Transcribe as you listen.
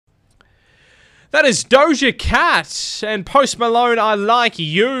That is Doja Cat and Post Malone, I Like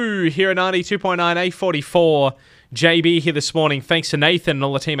You, here at 92.9 844. JB here this morning. Thanks to Nathan and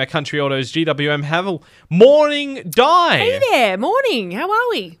all the team at Country Autos GWM. Have a morning die. Hey there, morning. How are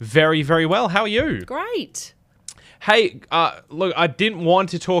we? Very, very well. How are you? Great. Hey, look, I didn't want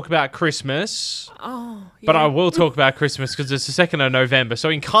to talk about Christmas, but I will talk about Christmas because it's the 2nd of November, so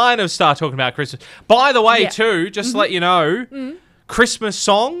we can kind of start talking about Christmas. By the way, too, just to let you know, Christmas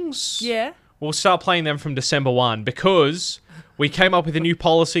songs, we'll start playing them from December 1 because we came up with a new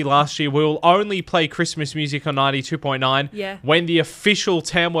policy last year. We'll only play Christmas music on 92.9 when the official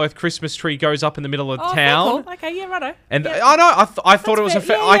Tamworth Christmas tree goes up in the middle of the town. Cool. Okay, righto. And I know, I thought it was a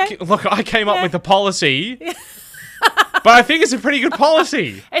fair... Look, I came up with the policy... But I think it's a pretty good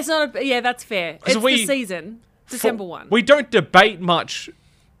policy. It's not that's fair. It's the season, December 1. We don't debate much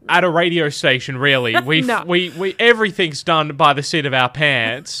at a radio station, really. We everything's done by the seat of our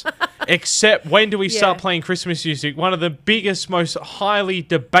pants. Except when do we start playing Christmas music? One of the biggest, most highly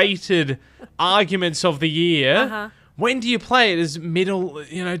debated arguments of the year. When do you play it? Is middle,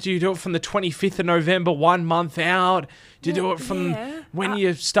 do you do it from the 25th of November, 1 month out? Do you do it from when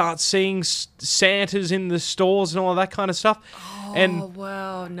you start seeing Santas in the stores and all of that kind of stuff?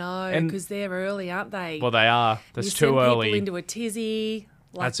 Well, no, because they're early, aren't they? Well, they are. That's too early. early. You send people into a tizzy,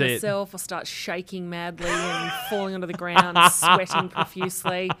 like That's myself, or start shaking madly and falling onto the ground, sweating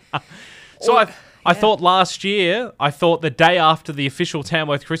profusely. So I thought last year, the day after the official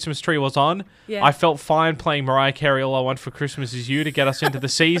Tamworth Christmas tree was on, I felt fine playing Mariah Carey, All I Want for Christmas Is You to get us into the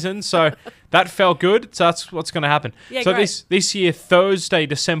season. So that felt good. So that's what's going to happen. Yeah, so this year, Thursday,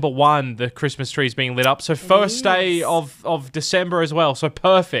 December 1, the Christmas tree is being lit up. So first day of December as well. So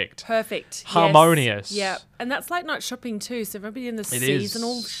perfect. Perfect. Harmonious. Yes. Yeah. And that's late night shopping too. So everybody in the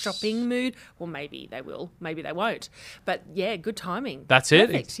seasonal shopping mood, well, maybe they will, maybe they won't. But yeah, good timing. That's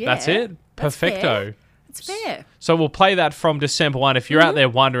it. That's it. Perfecto. It's fair. So we'll play that from December 1. If you're out there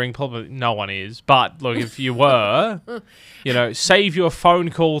wondering, probably no one is, but look, if you were, save your phone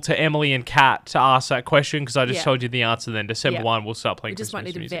call to Emily and Kat to ask that question because I just told you the answer then. December 1, we'll start playing Christmas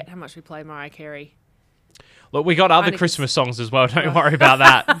music. We just might need to vet how much we play Mariah Carey. Look, we got other Christmas songs as well. Don't worry about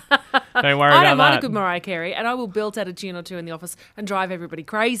that. Don't worry about that. I don't mind a good Mariah Carey, and I will belt out a tune or two in the office and drive everybody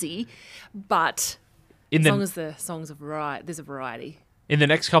crazy, but as long as the songs are there's a variety. In the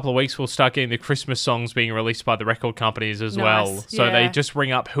next couple of weeks, we'll start getting the Christmas songs being released by the record companies as well. So they just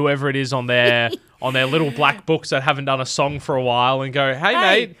ring up whoever it is on their little black books that haven't done a song for a while and go, hey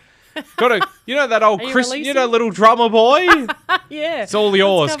mate, got a that old little drummer boy? Yeah. It's all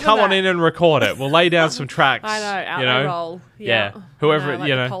yours. Come on in and record it. We'll lay down some tracks. I know, out they roll. Yeah. Whoever,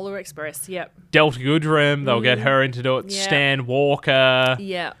 the Polar Express, Delta Goodrem, they'll get her in to do it. Stan Walker.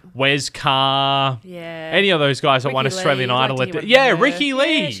 Yeah. Wes Carr. Yeah. Any of those guys that won Australian Idol. Ricky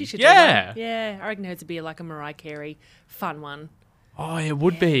Lee. Yeah, she should do one. Yeah, I reckon hers would be like a Mariah Carey fun one. Oh, it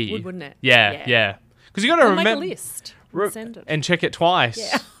would be. Wouldn't it? Yeah. Because you got to remember. Make a list. Send it. And check it twice.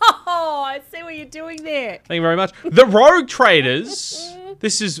 Yeah. Oh, I see what you're doing there. Thank you very much. The Rogue Traders.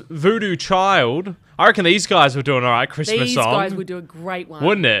 This is Voodoo Child. I reckon these guys were doing all right Christmas song. These guys would do a great one.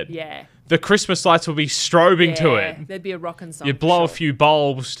 Wouldn't it? Yeah. The Christmas lights will be strobing to it. There'd be a rockin' song. You'd blow a few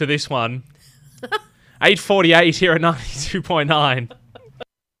bulbs to this one. 8:48 here at 92.9.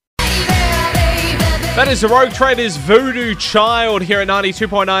 That is the Rogue Traders Voodoo Child here at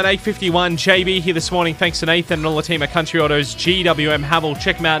 92.9, 851. JB here this morning. Thanks to Nathan and all the team at Country Autos GWM Havel.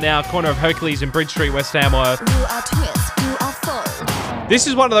 Check them out now. Corner of Hercules and Bridge Street, West Tamworth. You are twist. You are full. This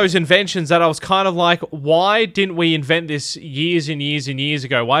is one of those inventions that I was kind of like, why didn't we invent this years and years and years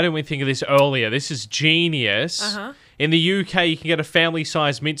ago? Why didn't we think of this earlier? This is genius. In the UK, you can get a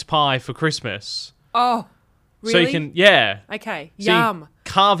family-sized mince pie for Christmas. Oh, really? So you can, Okay, so yum. You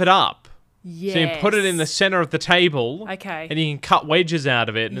carve it up. Yes. So you put it in the center of the table. Okay. And you can cut wedges out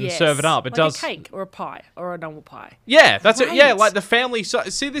of it and serve it up. It does a cake or a pie or a normal pie. Yeah, that's it. Yeah, like the family.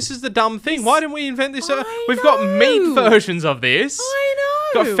 See, this is the dumb thing. Why didn't we invent this? We've got meat versions of this. I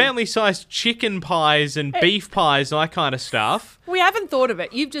know. Got family-sized chicken pies and beef pies and that kind of stuff. We haven't thought of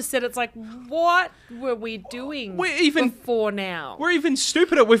it. You've just said it's like, what were we doing before now? We're even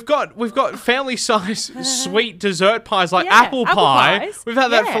stupider. We've got family-sized sweet dessert pies like apple pie. Pies. We've had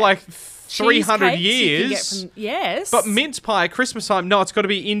that for like 300 years. Yes. But mince pie at Christmas time, no, it's got to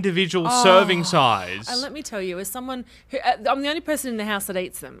be individual serving size. And let me tell you, as someone who I'm the only person in the house that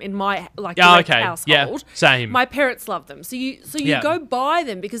eats them in my household. Yeah, same. My parents love them. So you go buy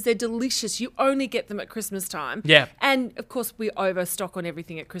them because they're delicious. You only get them at Christmas time. Yeah. And of course we overstock on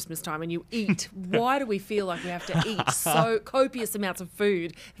everything at Christmas time and you eat. Why do we feel like we have to eat so copious amounts of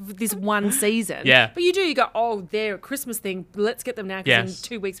food for this one season? Yeah. But you go, oh, they're a Christmas thing. Let's get them now because in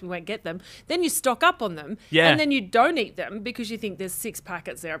 2 weeks we won't get them. Then you stock up on them. Yeah. And then you don't eat them because you think there's 6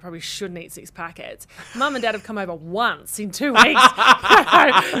 packets there. I probably shouldn't eat 6 packets. Mum and Dad have come over once in 2 weeks.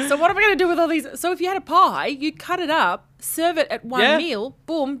 So what am I going to do with all these? So if you had a pie, you'd cut it up, serve it at one meal,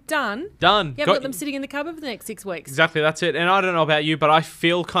 boom, done. Done. You haven't got them sitting in the cupboard for the next 6 weeks. Exactly, that's it. And I don't know about you, but I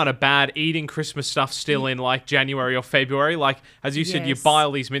feel kind of bad eating Christmas stuff still in like January or February. Like, as you said, you buy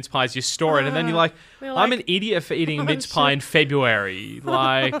all these mince pies, you store it, and then you're like, I'm an idiot for eating a mince pie in February.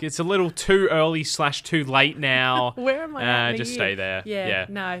 Like, it's a little too early / too late now. Where am I at? Just stay there. Yeah,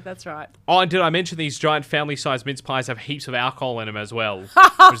 no, that's right. Oh, and did I mention these giant family-sized mince pies have heaps of alcohol in them as well, which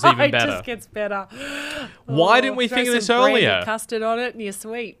is even better. It just gets better. Why didn't we think of this earlier? Custard on it and you're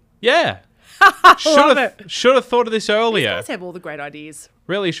sweet. Yeah. Should have thought of this earlier. These guys have all the great ideas.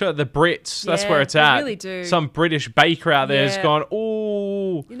 Really should. The Brits, that's where it's they at. Really do. Some British baker out there has gone,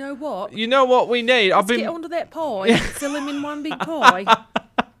 ooh. You know what? You know what we need? Let's get onto that pie. Sell them in one big pie.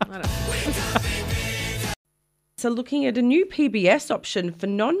 I don't know. So looking at a new PBS option for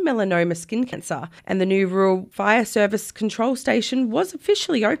non-melanoma skin cancer, and the new Rural Fire Service Control Station was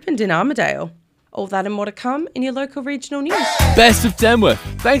officially opened in Armidale. All that and more to come in your local regional news. Best of Tamworth.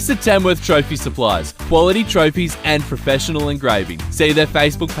 Thanks to Tamworth Trophy Supplies. Quality trophies and professional engraving. See their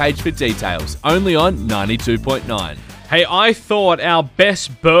Facebook page for details. Only on 92.9. Hey, I thought our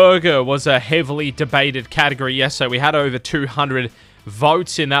best burger was a heavily debated category yesterday. We had over 200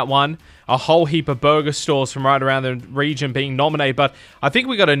 votes in that one. A whole heap of burger stores from right around the region being nominated. But I think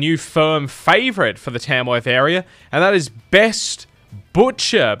we got a new firm favourite for the Tamworth area, and that is Best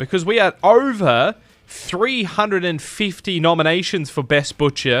Butcher, because we had over 350 nominations for Best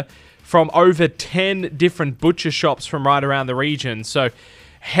Butcher from over 10 different butcher shops from right around the region. So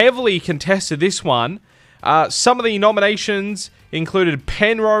heavily contested this one. Some of the nominations included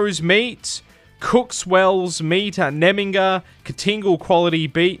Penrose Meat, Cookswell's Meat at Nemminga, Katingal Quality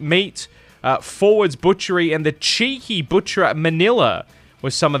Meat, Forwards Butchery, and the Cheeky Butcher at Manila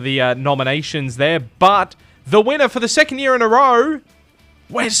was some of the nominations there. But the winner for the second year in a row,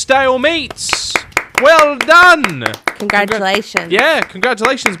 Westdale Meats. Well done. Congratulations.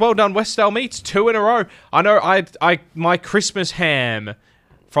 Congratulations. Well done, Westdale Meats. 2 in a row. I know my Christmas ham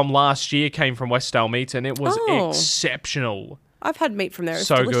from last year came from Westdale Meats, and it was exceptional. I've had meat from there. It's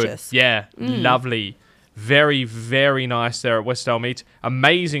so delicious. Good. Yeah, lovely. Very, very nice there at Westdale Meats.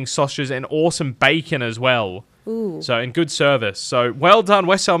 Amazing sausages and awesome bacon as well. Ooh. So, and good service. So, well done,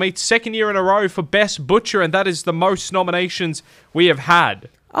 Westdale Meats. Second year in a row for Best Butcher, and that is the most nominations we have had.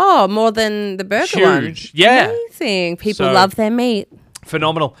 Oh, more than the burger one. Huge. Yeah. Amazing. People love their meat.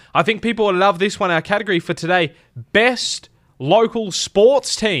 Phenomenal. I think people will love this one. Our category for today, Best Local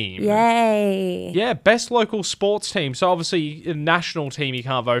Sports Team. Yay. Yeah, Best Local Sports Team. So obviously a national team you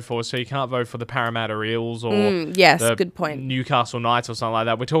can't vote for, so you can't vote for the Parramatta Eels or the good point. Newcastle Knights or something like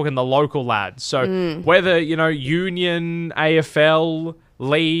that. We're talking the local lads. So whether, Union, AFL,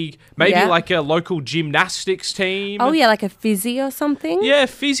 League, maybe like a local gymnastics team. Oh, yeah, like a fizzy or something? Yeah,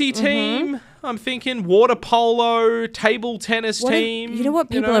 fizzy team. I'm thinking water polo, table tennis team. You know what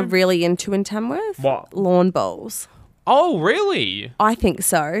people are really into in Tamworth? What? Lawn bowls. Oh, really? I think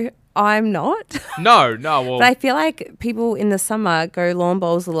so. I'm not. No. Well, but I feel like people in the summer go lawn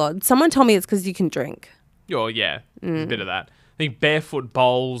bowls a lot. Someone told me it's because you can drink. Oh, yeah. There's a bit of that. I think barefoot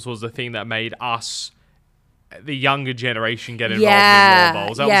bowls was the thing that made us, the younger generation, get involved in lawn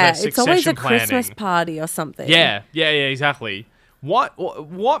bowls. That was a succession it's always a planning. Christmas party or something. Yeah, exactly.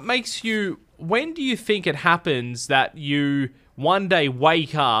 What makes you, when do you think it happens that you one day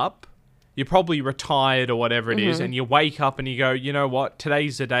wake up, you're probably retired or whatever it is, and you wake up and you go, you know what,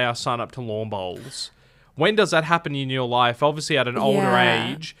 today's the day I sign up to lawn bowls. When does that happen in your life? Obviously at an older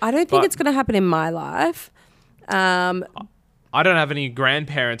age. I don't think it's going to happen in my life. I don't have any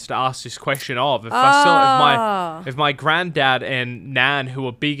grandparents to ask this question of. If my granddad and nan who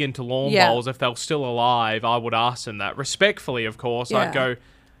are big into lawn bowls, if they're still alive, I would ask them that. Respectfully, of course. Yeah. I'd go,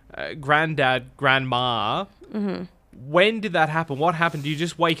 granddad, grandma, when did that happen? What happened? Do you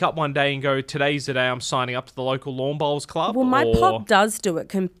just wake up one day and go, today's the day I'm signing up to the local lawn bowls club? Well, my pop does do it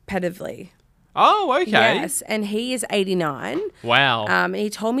competitively. Oh, okay. Yes, and he is 89. Wow. And he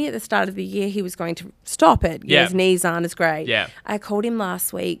told me at the start of the year he was going to stop it. Yeah. His knees aren't as great. Yeah. I called him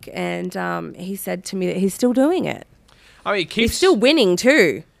last week and he said to me that he's still doing it. I mean, he's still winning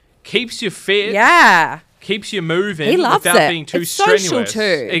too. Keeps you fit. Yeah. Keeps you moving. He loves without it. being too it's strenuous. Social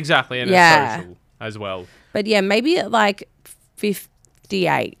too. Exactly, and it's social as well. But yeah, maybe at like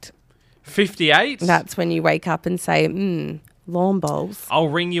 58. 58? That's when you wake up and say, Lawn bowls. I'll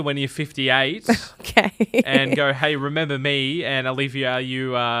ring you when you're 58 Okay. and go, hey, remember me? And Olivia, are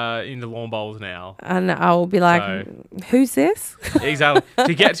you in the lawn bowls now? And I'll be like, who's this? Exactly.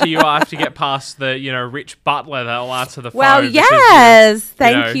 To get to you, I have to get past the, rich butler that'll answer the phone. Well, yes.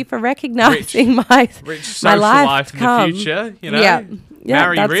 Thank you for recognising my social life life in come. the future, Yeah. Yeah,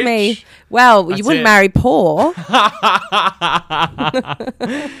 marry that's rich. me. Well, you wouldn't marry poor.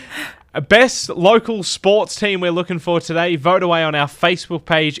 Best local sports team we're looking for today. Vote away on our Facebook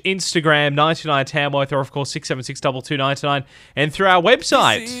page, Instagram, 99 Tamworth, or of course 676-2299, and through our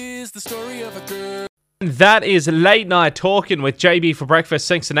website. This is the story of a girl. That is Late Night Talking with JB for breakfast.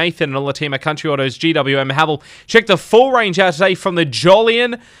 Thanks to Nathan and all the team at Country Autos GWM Havel. Check the full range out today from the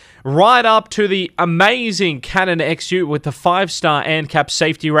Jolyon right up to the amazing Canon XU with the 5-star ANCAP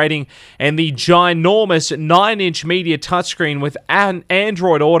safety rating and the ginormous 9-inch media touchscreen with an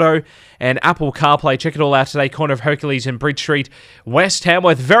Android Auto and Apple CarPlay. Check it all out today, corner of Hercules and Bridge Street, West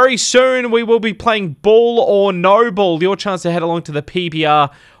Hamworth. Very soon we will be playing Ball or No Ball. Your chance to head along to the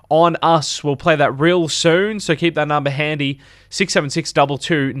PBR on us. We'll play that real soon, so keep that number handy.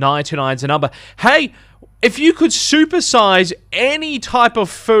 676-2299 is the number. Hey, if you could supersize any type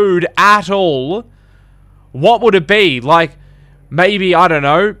of food at all, what would it be? Like, maybe, I don't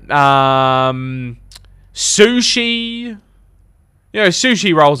know, sushi.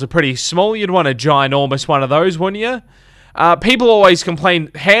 Sushi rolls are pretty small. You'd want a ginormous one of those, wouldn't you? People always complain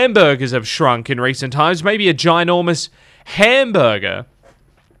hamburgers have shrunk in recent times. Maybe a ginormous hamburger.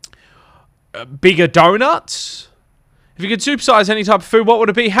 Bigger donuts? If you could supersize any type of food, what would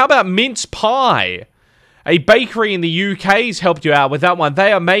it be? How about mince pie? A bakery in the UK's helped you out with that one.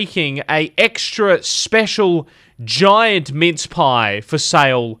 They are making a extra special giant mince pie for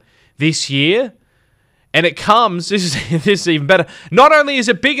sale this year. And it comes, this is even better. Not only is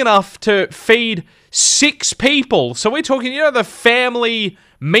it big enough to feed 6 people. So we're talking, the family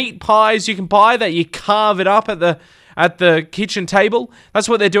meat pies you can buy that you carve it up at the kitchen table. That's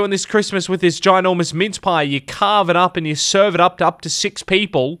what they're doing this Christmas with this ginormous mince pie. You carve it up and you serve it up to 6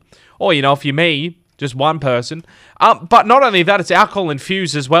 people. Or, if you're me, just one person. But not only that, it's alcohol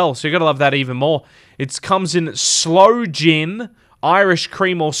infused as well. So you've got to love that even more. It comes in slow gin, Irish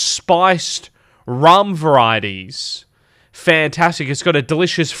cream or spiced rum varieties. Fantastic. It's got a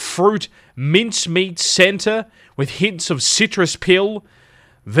delicious fruit mincemeat center with hints of citrus peel,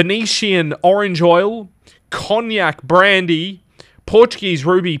 Venetian orange oil, cognac brandy, Portuguese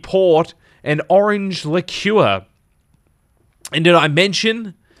ruby port, and orange liqueur. And did I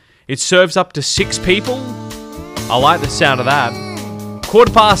mention it serves up to 6 people? I like the sound of that.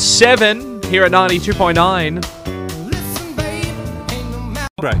 7:15 here at 92.9.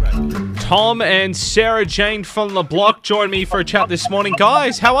 Tom and Sarah Jane from the block join me for a chat this morning.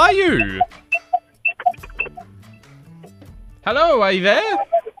 Guys, how are you? Hello, are you there?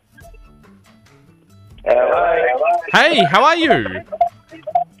 Hello. Hey, how are you?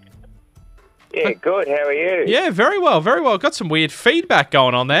 Yeah, good. How are you? Yeah, very well, very well. Got some weird feedback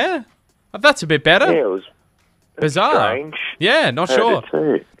going on there. That's a bit better. Yeah, it was bizarre. strange. Yeah, not sure.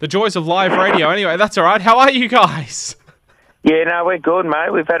 Too. The joys of live radio. Anyway, that's all right. How are you guys? Yeah, no, we're good,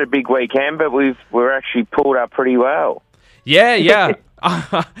 mate. We've had a big weekend, but we're actually pulled up pretty well. Yeah.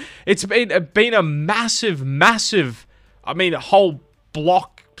 It's been a massive, a whole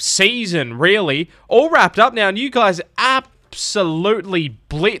block season, really. All wrapped up now, and you guys absolutely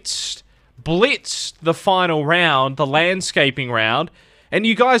blitzed the final round, the landscaping round, and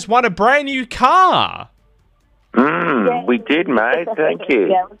you guys won a brand new car. We did, mate. Thank you.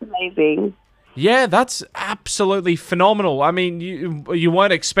 Yeah, it was amazing. Yeah, that's absolutely phenomenal. I mean, you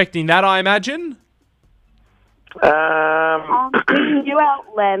weren't expecting that, I imagine? We knew our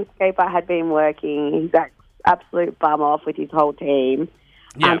landscaper had been working. He's absolute bum off with his whole team.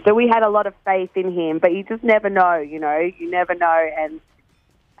 Yeah. So we had a lot of faith in him, but you just never know, you never know. And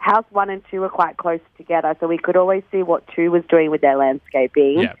House 1 and 2 are quite close together, so we could always see what 2 was doing with their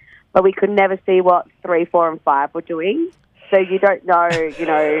landscaping, but we could never see what 3, 4, and 5 were doing. So you don't know,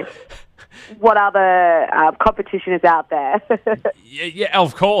 what other competition is out there. Yeah,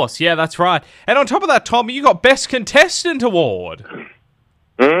 of course. Yeah, that's right. And on top of that, Tom, you got Best Contestant Award.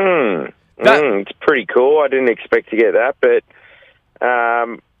 It's pretty cool. I didn't expect to get that, but I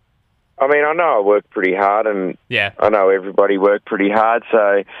know I worked pretty hard, and I know everybody worked pretty hard,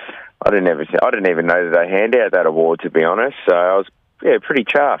 so I didn't even know that they hand out that award, to be honest. So I was pretty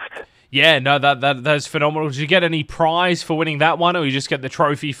chuffed. Yeah, no, that's phenomenal. Did you get any prize for winning that one, or you just get the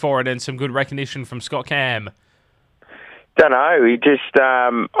trophy for it and some good recognition from Scott Cam? Don't know. He just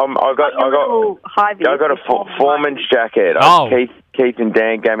I got a foreman's jacket. Keith and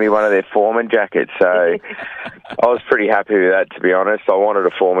Dan gave me one of their foreman jackets, so I was pretty happy with that, to be honest. I wanted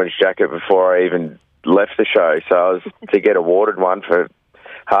a foreman's jacket before I even left the show, so I was to get awarded one for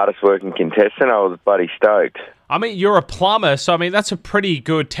hardest working contestant. I was bloody stoked. I mean, you're a plumber, so I mean that's a pretty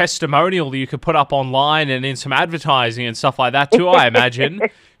good testimonial that you could put up online and in some advertising and stuff like that too, I imagine.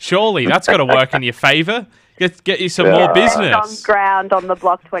 Surely that's got to work in your favour. Get you some more business. On ground on the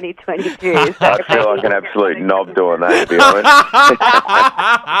block 2022. So I feel like an absolute knob doing that, to be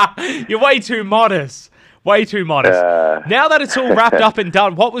honest. You're way too modest. Way too modest. Now that it's all wrapped up and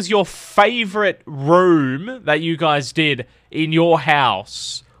done, what was your favourite room that you guys did in your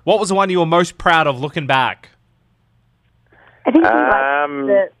house? What was the one you were most proud of looking back? I think we liked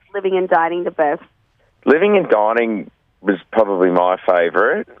the living and dining the best. Living and dining was probably my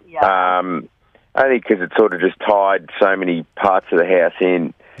favourite. Yeah. Only because it sort of just tied so many parts of the house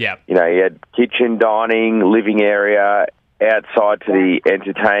in. Yeah. You know, you had kitchen, dining, living area, outside to the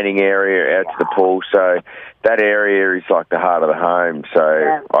entertaining area, out to the pool. So that area is like the heart of the home.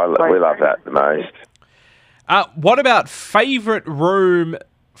 So we love that the most. What about favourite room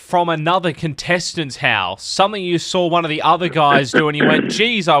from another contestant's house? Something you saw one of the other guys do and you went,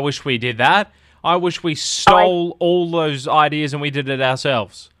 geez, I wish we did that. I wish we stole all those ideas and we did it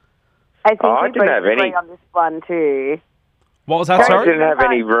ourselves. I think I didn't have any on this one too. What was that, sorry? I didn't have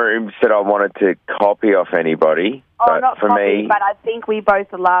any rooms that I wanted to copy off anybody. Oh, not for me. But I think we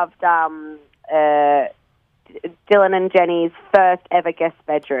both loved Dylan and Jenny's first ever guest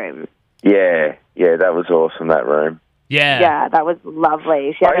bedroom. Yeah, that was awesome, that room. Yeah, that was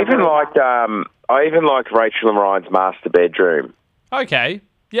lovely. I even liked Rachel and Ryan's master bedroom. Okay,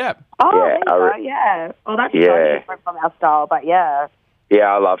 yeah. Oh, there you go, yeah. Well, that's so different from our style, but yeah.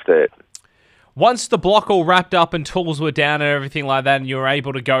 Yeah, I loved it. Once the block all wrapped up and tools were down and everything like that and you were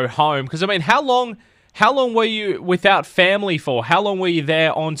able to go home, because, I mean, how long were you without family for? How long were you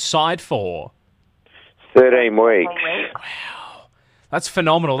there on site for? 13 weeks. Wow. That's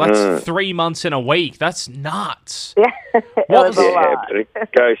phenomenal. That's 3 months in a week. That's nuts. Yeah, but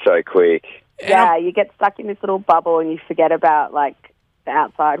it goes so quick. Yeah, you get stuck in this little bubble and you forget about, like, the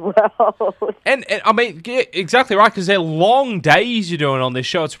outside world. And I mean, exactly right, because they're long days you're doing on this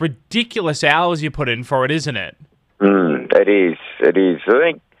show. It's ridiculous hours you put in for it, isn't it? It is. I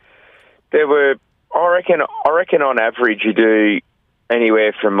think there were, I reckon on average you do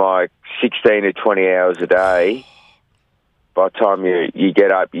anywhere from like 16 to 20 hours a day. By the time you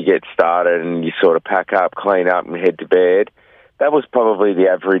get up, you get started and you sort of pack up, clean up and head to bed. That was probably the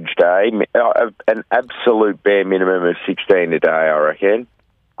average day, an absolute bare minimum of 16 a day, I reckon.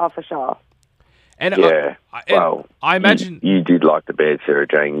 Oh, for sure. And yeah, I imagine... You did like the bed, Sarah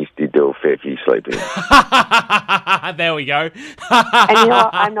Jane. You did do a fair few sleeping. There we go. And you know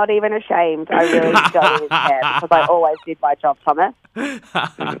what? I'm not even ashamed. I really don't even care because I always did my job, Thomas.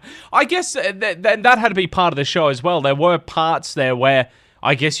 I guess that had to be part of the show as well. There were parts there where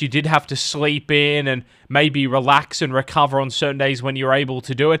I guess you did have to sleep in and maybe relax and recover on certain days when you're able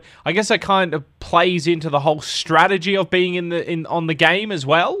to do it. I guess that kind of plays into the whole strategy of being on the game as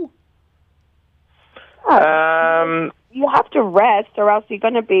well. You have to rest, or else you're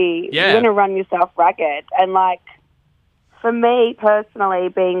going to run yourself ragged. And like for me personally,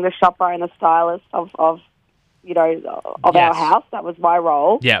 being the shopper and the stylist of our house, that was my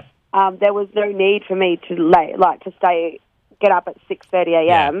role. Yeah. There was no need for me to get up at 6:30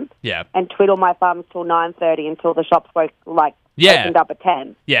 a.m. and twiddle my thumbs till 9:30 until the shops opened up at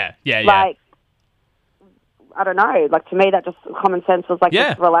 10. Yeah. Like, I don't know. Like, to me, that just common sense was like,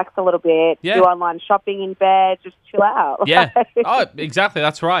 just relax a little bit, do online shopping in bed, just chill out. Yeah. Oh, exactly.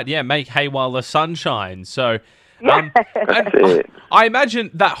 That's right. Yeah, make hay while the sun shines. So, I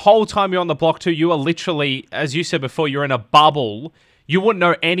imagine that whole time you're on the block too, you are literally, as you said before, you're in a bubble. You wouldn't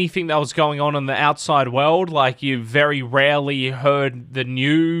know anything that was going on in the outside world. Like, you very rarely heard the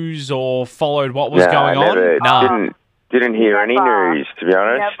news or followed what was going on. Didn't hear any news, to be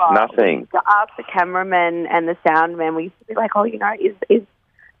honest. Nothing. To ask the cameraman and the soundman, we used to be like,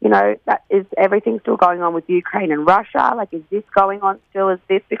 is everything still going on with Ukraine and Russia? Like, is this going on still? Is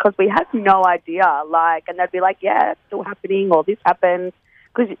this? Because we had no idea. Like, and they'd be like, yeah, it's still happening, or this happened.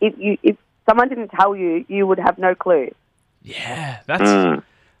 Because if someone didn't tell you, you would have no clue. Yeah,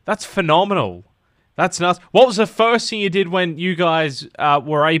 that's phenomenal. That's nuts. What was the first thing you did when you guys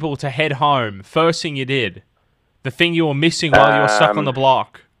were able to head home? First thing you did? The thing you were missing while you were stuck on the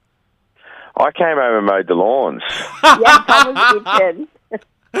block? I came home and mowed the lawns. Yeah, that was good.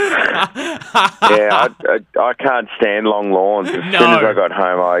 I can't stand long lawns. As soon as I got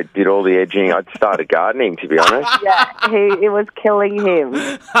home, I did all the edging. I started gardening, to be honest. Yeah, it was killing him.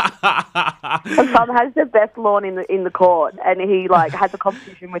 And Tom has the best lawn in the court, and he has a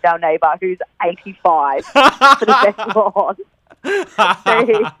competition with our neighbour who's 85 for the best lawn. So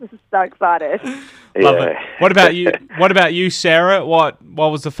he's so excited. Love it. What about you, Sarah? What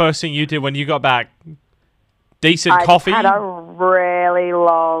was the first thing you did when you got back? Decent coffee? I had a really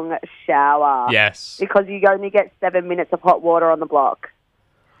long shower. Yes. Because you only get 7 minutes of hot water on the block.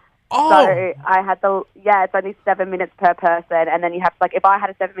 Oh. So I had it's only 7 minutes per person, and then you have to, if I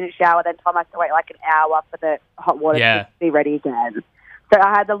had a 7-minute shower, then Tom has to wait an hour for the hot water to be ready again. So I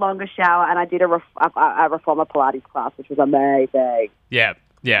had the longest shower, and I did a reformer Pilates class, which was amazing. Yeah.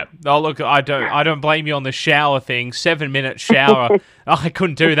 Yeah. Oh, look, I don't blame you on the shower thing. 7-minute shower. I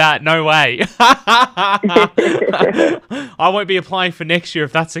couldn't do that. No way. I won't be applying for next year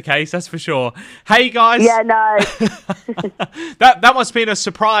if that's the case. That's for sure. Hey, guys. Yeah, no. that must have been a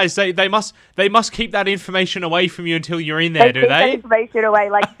surprise. They must keep that information away from you until you're in there, do they? That information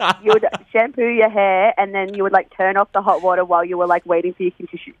away. You would shampoo your hair, and then you would turn off the hot water while you were waiting for your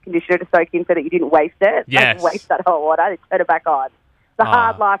conditioner to soak in so that you didn't waste it. Yes. Waste that hot water. Then turn it back on. It's a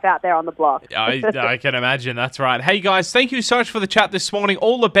hard life out there on the block. I can imagine. That's right. Hey, guys, thank you so much for the chat this morning.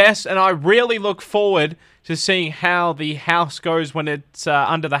 All the best, and I really look forward to seeing how the house goes when it's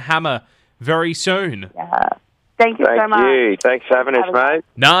under the hammer very soon. Yeah. Thank you so much. Thank you. Thanks for having us, mate.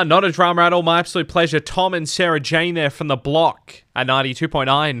 Nah, not a drama at all. My absolute pleasure. Tom and Sarah Jane there from the block at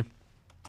 92.9.